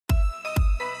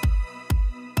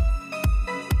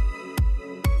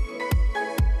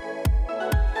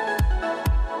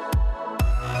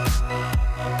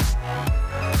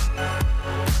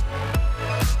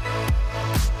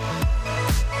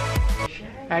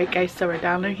Alright guys, so we're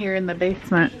down in here in the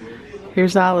basement.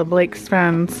 Here's all of Blake's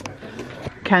friends.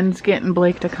 Ken's getting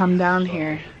Blake to come down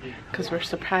here because we're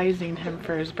surprising him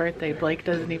for his birthday. Blake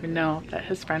doesn't even know that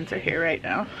his friends are here right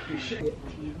now.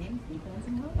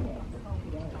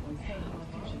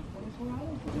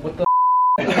 What the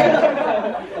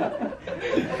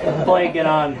Blake, get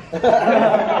on. What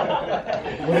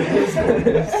is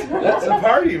this? That's a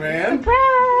party, man.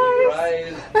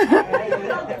 Surprise!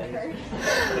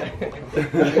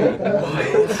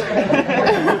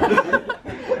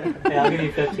 Yeah, I'll give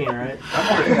you 15, right?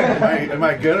 Am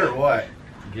I good or what?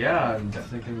 Yeah, I'm just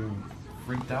thinking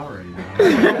freaked out right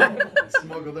now.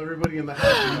 Smuggled everybody in the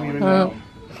house, you didn't even know.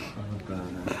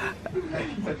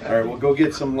 Alright, we'll go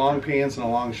get some long pants and a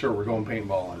long shirt. We're going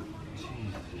paintballing.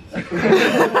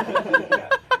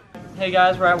 Hey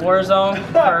guys, we're at Warzone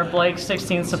for Blake's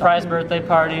 16th surprise birthday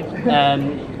party,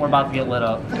 and we're about to get lit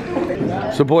up.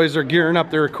 So boys are gearing up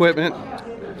their equipment.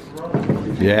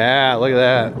 Yeah, look at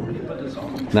that.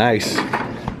 Nice. You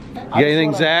got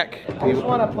anything, Zach? I just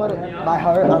want to put my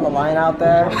heart on the line out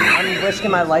there. I'm risking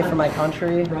my life for my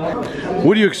country.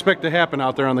 What do you expect to happen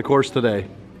out there on the course today?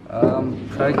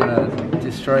 Probably gonna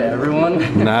destroy everyone.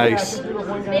 Nice.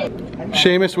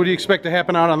 Seamus, what do you expect to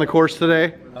happen out on the course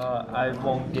today? I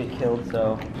won't get killed,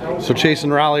 so. So Chase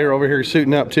and Raleigh are over here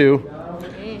suiting up too.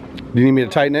 Do you need me to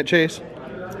tighten it, Chase?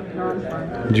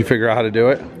 Did you figure out how to do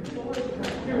it?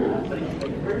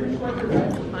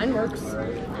 Mine works.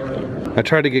 I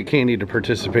tried to get Candi to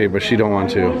participate, but she don't want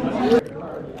to.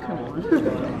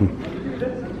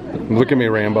 Look at me,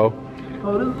 Rambo.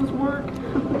 How does this work?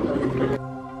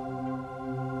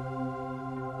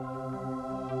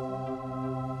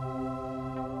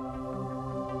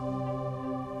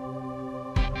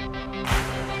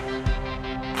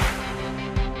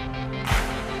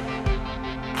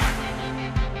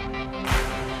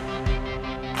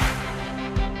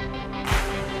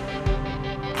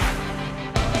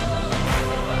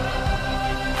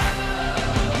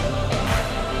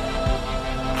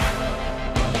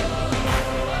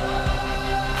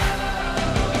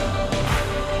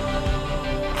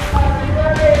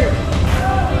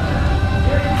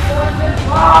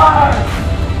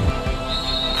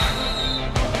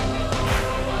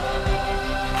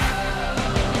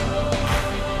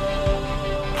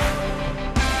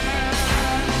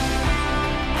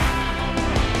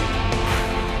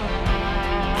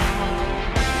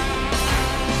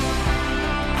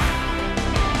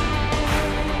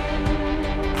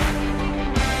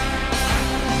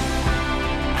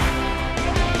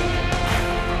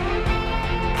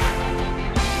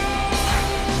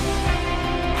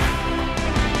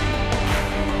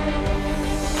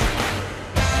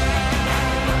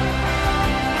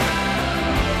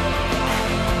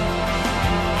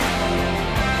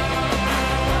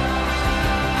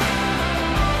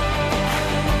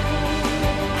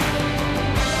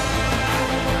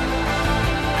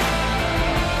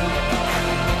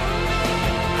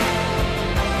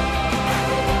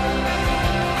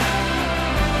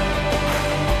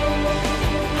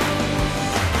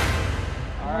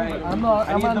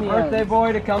 I need the birthday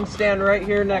boy to come stand right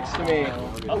here next to me.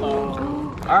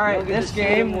 Uh-oh. Alright, this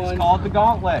game is called the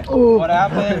Gauntlet. Ooh. What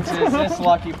happens is this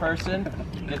lucky person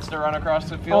gets to run across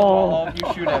the field while all of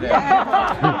you shoot at him.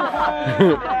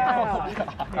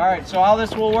 Alright, so how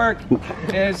this will work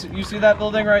is, you see that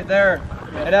building right there?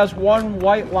 It has one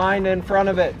white line in front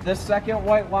of it. This second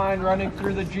white line running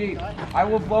through the Jeep. I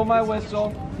will blow my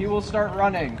whistle, he will start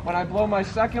running. When I blow my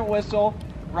second whistle,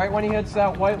 right when he hits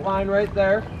that white line right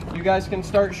there, you guys can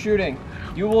start shooting.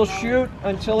 You will shoot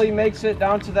until he makes it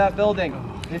down to that building.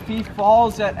 If he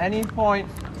falls at any point,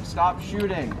 stop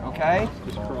shooting, okay?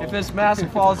 If his mask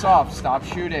falls off, stop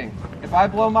shooting. If I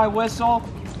blow my whistle,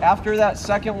 after that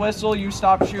second whistle, you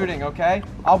stop shooting, okay?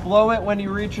 I'll blow it when he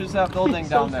reaches that building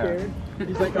down there.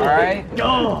 He's like, all right?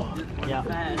 Go!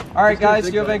 Yeah. All right, guys,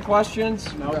 do you have any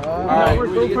questions? No. All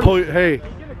right.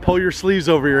 Pull your sleeves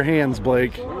over your hands,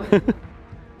 Blake.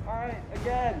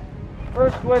 Again,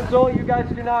 first whistle, you guys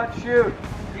do not shoot.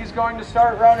 He's going to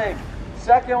start running.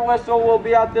 Second whistle will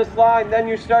be at this line, then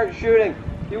you start shooting.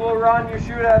 He will run, you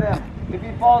shoot at him. If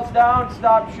he falls down,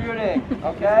 stop shooting,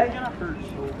 okay?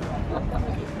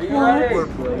 Are you ready?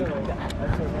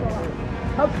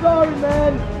 I'm sorry,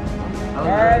 man. All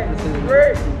right,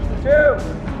 3, 2,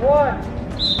 1.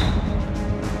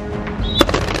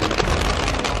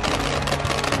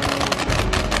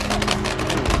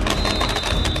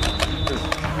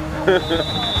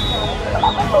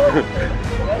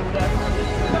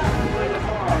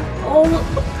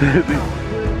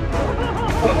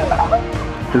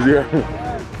 Is he?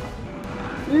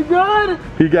 You good?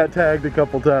 He got tagged a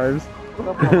couple times.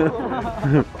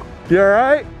 You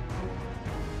alright?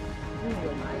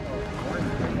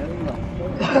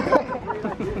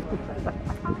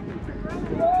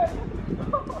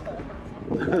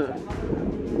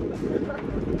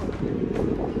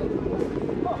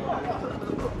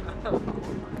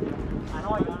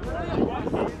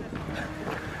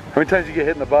 How many times did you get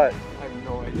hit in the butt? I have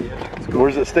no idea. Where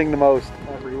does it sting the most?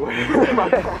 Everywhere.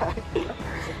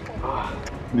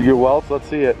 You get welts? Let's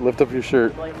see it. Lift up your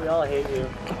shirt. Like we all hate you.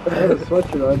 I have a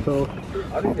sweatshirt on, so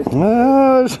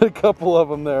There's a couple of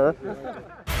them there.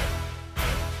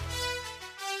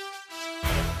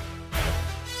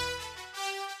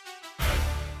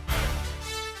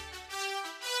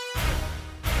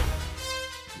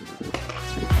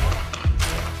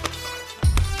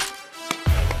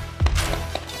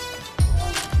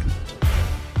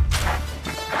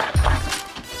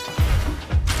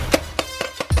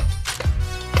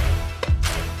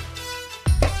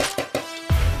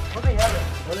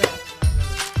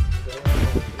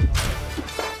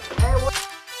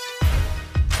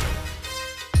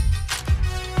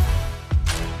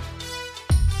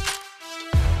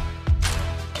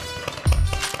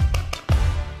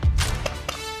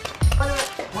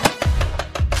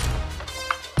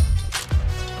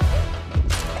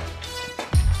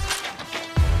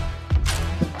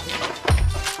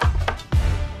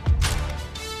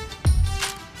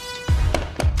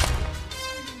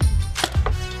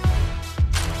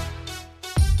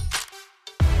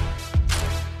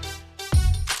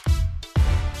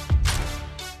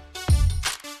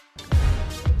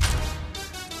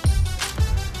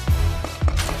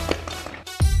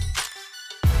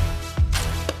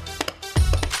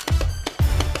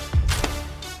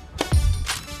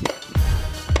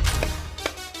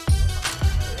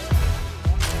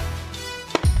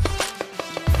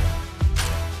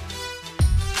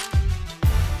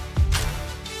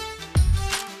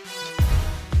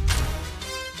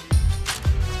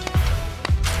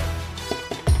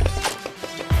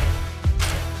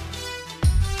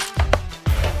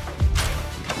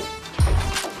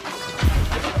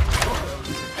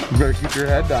 You better keep your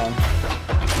head down.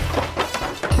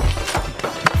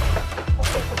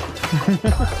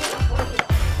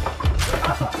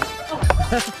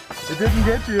 It didn't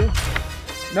get you.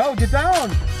 No, get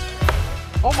down.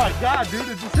 Oh my God, dude,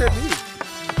 it just hit me.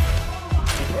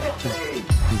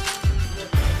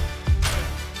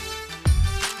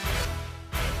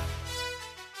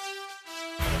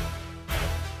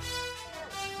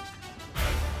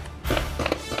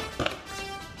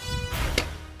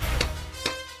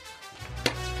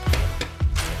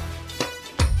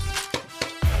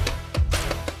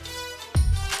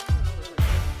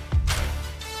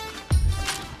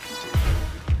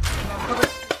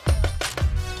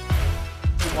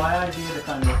 Why I be a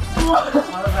defender? Why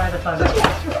was I a defender?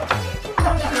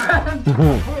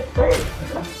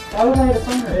 Why was I a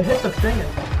defender? It hit the thing.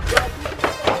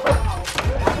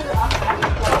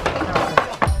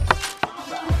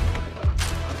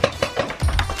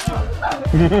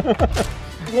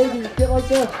 Get like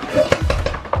this.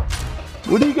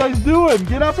 What are you guys doing?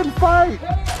 Get up and fight.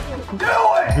 do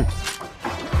it!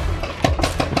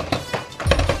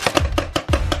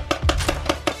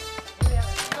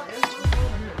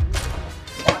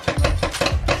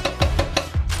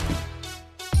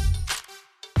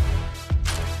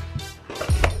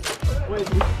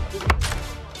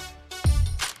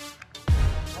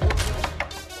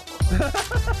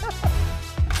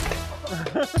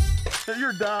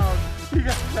 You're down. You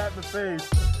got shot in the face.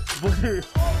 Bleed.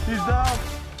 He's down.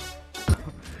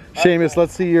 Seamus,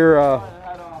 let's see your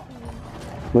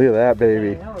look at that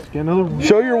baby.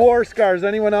 Show your war scars.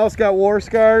 Anyone else got war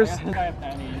scars?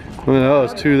 Oh,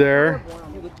 there's two there.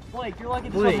 Blake, you're lucky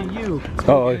this wasn't you.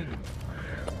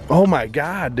 Oh my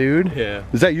God, dude. Yeah.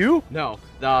 Is that you? No,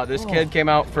 this kid came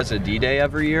out for a D-Day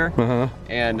every year,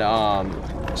 and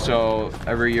so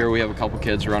every year we have a couple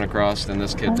kids run across, and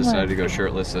this kid decided to go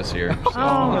shirtless this year. So,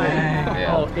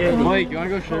 yeah. Mike, you wanna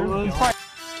go shirtless?